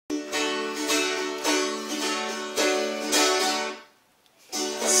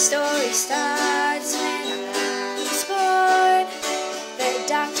story starts when I was born. The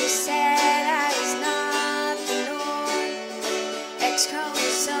doctor said I was not the norm. X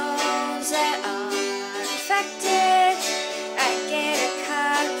chromosomes that are infected. I get a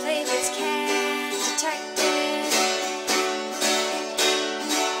cut, platelets can't detect it.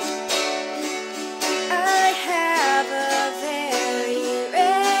 I have a very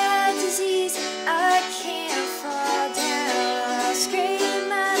rare disease. I can't fall down, I'll scrape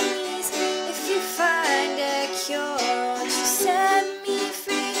my knees. If you find a cure to set me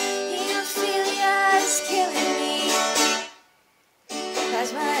free, hemophilia is killing me.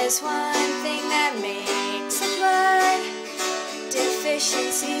 Plasma is one thing that makes the blood.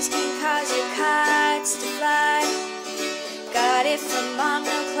 Deficiencies can cause your cuts to flood. Got it from mom,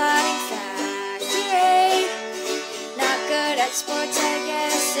 no clotting factor 8. Not good at sports, I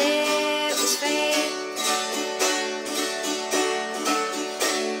guess it was fate.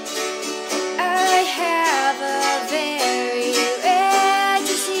 I have a very rare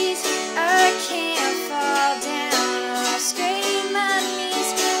disease. I can't fall down, I'll scrape my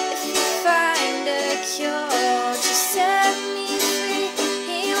knees. If you find a cure to set me free,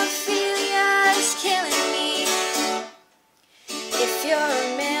 hemophilia is killing me. If you're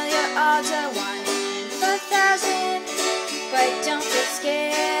a male, you're odds are 1 in 4,000. But don't get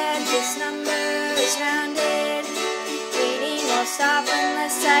scared, this number is rounded. Bleeding won't stop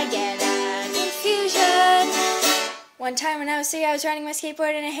unless I get a confusion. One time when I was 3, I was riding my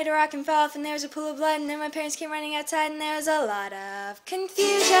skateboard and I hit a rock and fell off, and there was a pool of blood, and then my parents came running outside and there was a lot of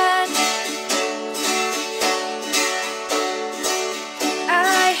confusion.